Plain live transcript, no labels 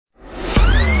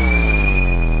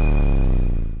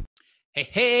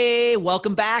Hey,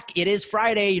 welcome back. It is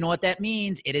Friday. You know what that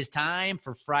means? It is time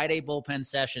for Friday Bullpen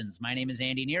Sessions. My name is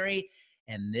Andy Neary,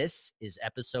 and this is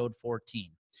episode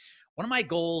 14. One of my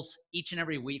goals each and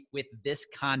every week with this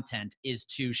content is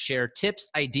to share tips,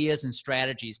 ideas, and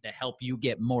strategies to help you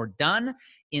get more done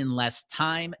in less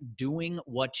time doing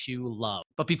what you love.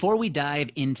 But before we dive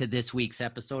into this week's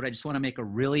episode, I just want to make a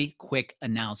really quick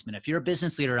announcement. If you're a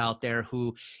business leader out there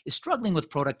who is struggling with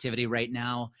productivity right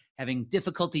now, having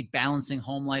difficulty balancing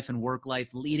home life and work life,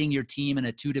 leading your team in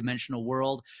a two-dimensional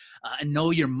world, and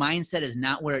know your mindset is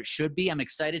not where it should be, I'm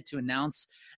excited to announce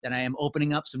that I am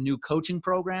opening up some new coaching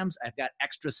programs. I've got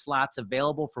extra slots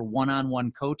available for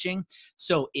one-on-one coaching.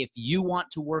 So if you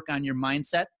want to work on your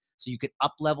mindset so you could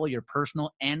up-level your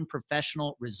personal and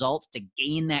professional results to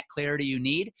gain that clarity you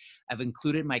need, I've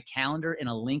included my calendar in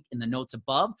a link in the notes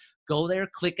above. Go there,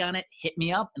 click on it, hit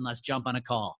me up, and let's jump on a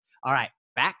call. All right,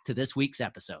 back to this week's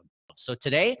episode. So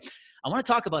today, I want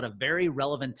to talk about a very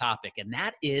relevant topic, and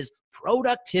that is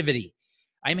productivity.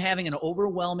 I'm having an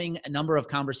overwhelming number of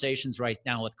conversations right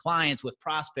now with clients, with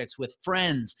prospects, with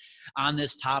friends on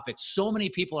this topic. So many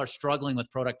people are struggling with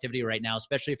productivity right now,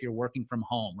 especially if you're working from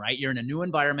home, right? You're in a new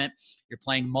environment. You're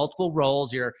playing multiple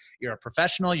roles. You're a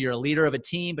professional. You're a leader of a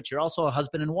team, but you're also a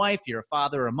husband and wife. You're a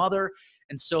father or a mother.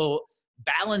 And so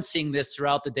balancing this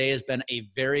throughout the day has been a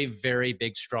very, very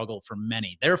big struggle for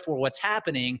many. Therefore, what's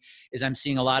happening is I'm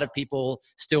seeing a lot of people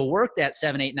still work that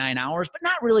 7, 8, 9 hours, but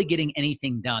not really getting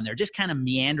anything done. They're just kind of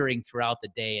meandering throughout the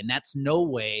day, and that's no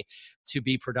way to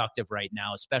be productive right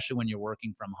now, especially when you're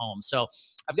working from home. So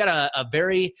I've got a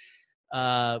very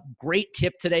great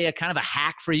tip today, a kind of a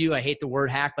hack for you. I hate the word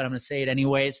hack, but I'm going to say it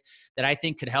anyways, that I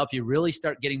think could help you really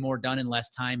start getting more done in less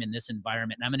time in this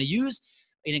environment. And I'm going to use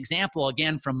an example,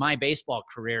 again, from my baseball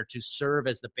career to serve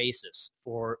as the basis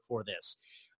for this.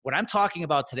 What I'm talking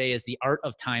about today is the art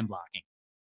of time blocking.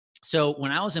 So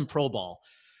when I was in pro ball,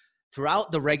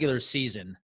 throughout the regular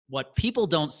season, what people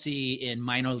don't see in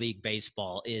minor league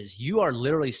baseball is you are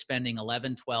literally spending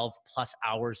 11, 12 plus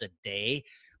hours a day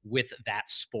with that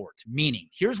sport. Meaning,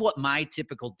 here's what my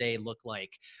typical day looked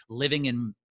like living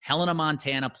in Helena,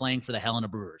 Montana, playing for the Helena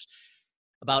Brewers.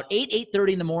 About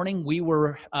 8:30 in the morning, we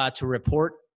were to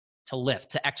report to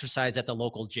lift, to exercise at the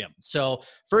local gym. So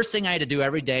first thing I had to do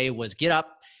every day was get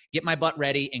up, get my butt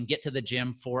ready, and get to the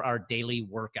gym for our daily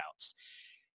workouts.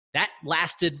 That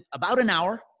lasted about an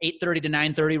hour, 8:30 to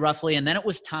 9:30 roughly, and then it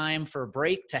was time for a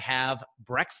break to have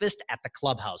breakfast at the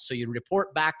clubhouse. So you'd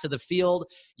report back to the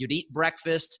field, you'd eat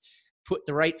breakfast, put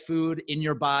the right food in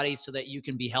your body so that you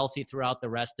can be healthy throughout the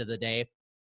rest of the day.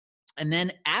 And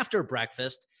then after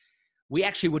breakfast, we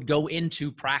actually would go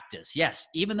into practice. Yes,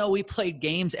 even though we played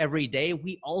games every day,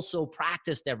 we also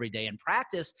practiced every day. And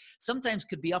practice sometimes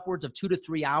could be upwards of 2 to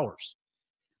 3 hours.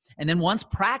 And then once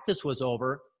practice was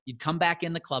over, you'd come back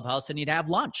in the clubhouse and you'd have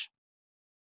lunch.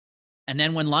 And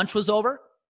then when lunch was over,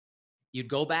 you'd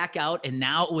go back out, and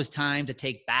now it was time to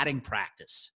take batting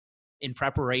practice in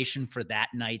preparation for that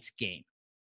night's game.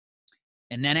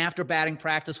 And then after batting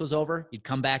practice was over, you'd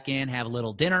come back in, have a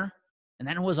little dinner, and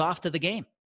then it was off to the game.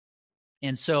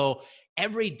 And so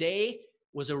every day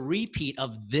was a repeat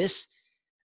of this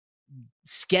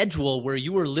schedule where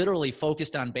you were literally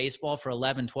focused on baseball for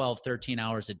 11, 12, 13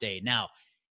 hours a day. Now,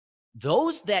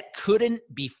 those that couldn't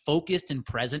be focused and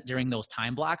present during those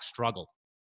time blocks struggled.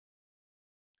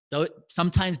 Though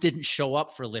sometimes didn't show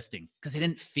up for lifting because they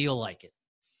didn't feel like it.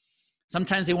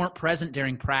 Sometimes they weren't present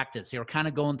during practice. They were kind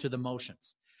of going through the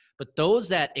motions. But those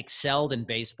that excelled in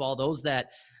baseball, those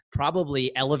that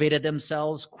probably elevated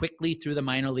themselves quickly through the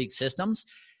minor league systems,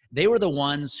 they were the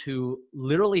ones who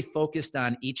literally focused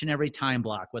on each and every time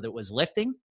block, whether it was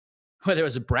lifting, whether it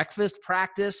was a breakfast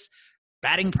practice,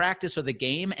 batting practice, or the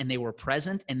game, and they were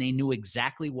present and they knew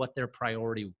exactly what their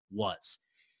priority was.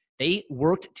 They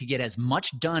worked to get as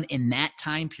much done in that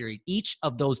time period, each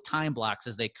of those time blocks,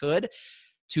 as they could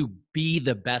to be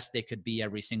the best they could be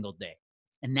every single day.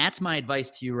 And that's my advice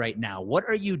to you right now. What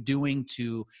are you doing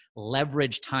to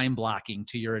leverage time blocking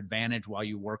to your advantage while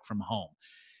you work from home?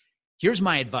 Here's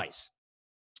my advice.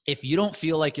 If you don't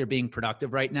feel like you're being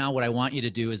productive right now, what I want you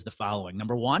to do is the following.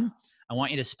 Number one, I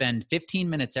want you to spend 15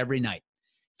 minutes every night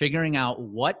figuring out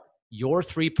what your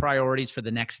 3 priorities for the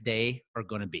next day are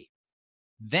going to be.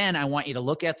 Then I want you to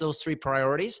look at those 3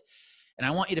 priorities, and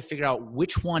I want you to figure out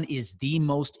which one is the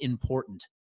most important.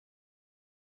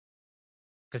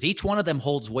 Because each one of them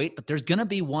holds weight, but there's going to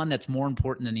be one that's more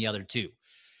important than the other 2.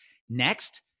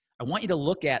 Next, I want you to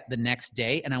look at the next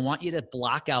day, and I want you to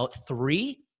block out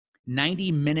 3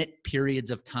 90-minute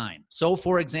periods of time. So,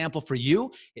 for example, for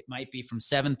you, it might be from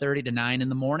 7:30 to 9 in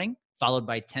the morning, followed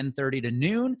by 10:30 to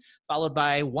noon, followed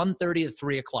by 1:30 to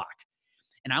 3 o'clock.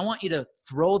 And I want you to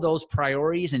throw those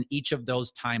priorities in each of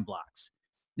those time blocks.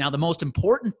 Now, the most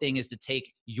important thing is to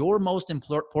take your most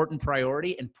important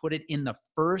priority and put it in the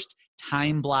first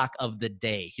time block of the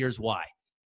day. Here's why.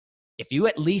 If you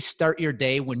at least start your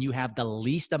day when you have the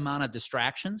least amount of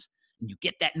distractions and you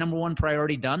get that number one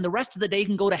priority done, the rest of the day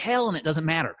can go to hell and it doesn't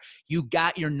matter. You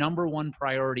got your number one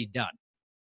priority done.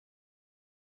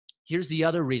 Here's the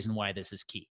other reason why this is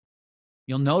key.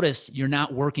 You'll notice you're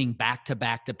not working back to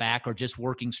back to back or just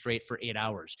working straight for 8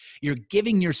 hours. You're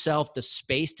giving yourself the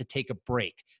space to take a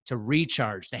break, to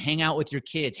recharge, to hang out with your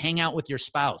kids, hang out with your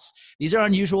spouse. These are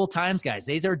unusual times, guys.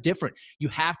 These are different. You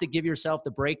have to give yourself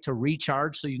the break to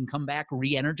recharge so you can come back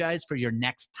re-energized for your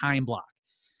next time block.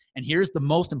 And here's the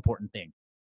most important thing.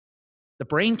 The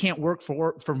brain can't work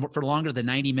for longer than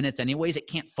 90 minutes anyways. It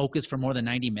can't focus for more than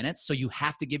 90 minutes. So you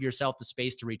have to give yourself the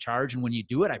space to recharge. And when you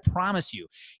do it, I promise you,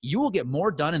 you will get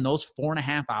more done in those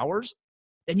 4.5 hours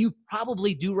than you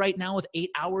probably do right now with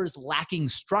 8 hours lacking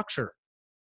structure.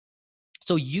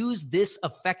 So use this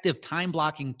effective time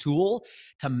blocking tool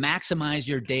to maximize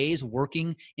your days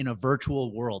working in a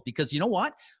virtual world. Because you know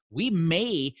what? We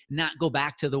may not go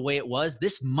back to the way it was.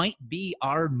 This might be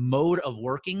our mode of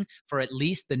working for at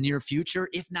least the near future,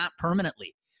 if not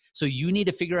permanently. So you need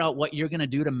to figure out what you're going to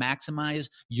do to maximize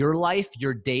your life,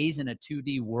 your days in a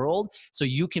 2D world, so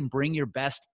you can bring your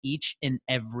best each and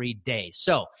every day.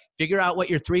 So figure out what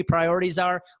your 3 priorities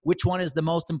are, which one is the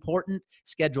most important,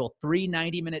 schedule 3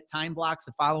 90-minute time blocks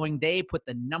the following day, put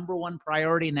the number one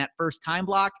priority in that first time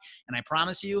block, and I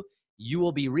promise you, you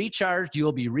will be recharged, you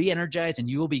will be re-energized, and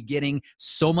you will be getting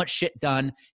so much shit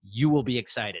done, you will be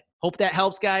excited. Hope that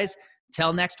helps, guys.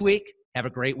 Till next week, have a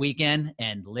great weekend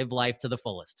and live life to the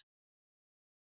fullest.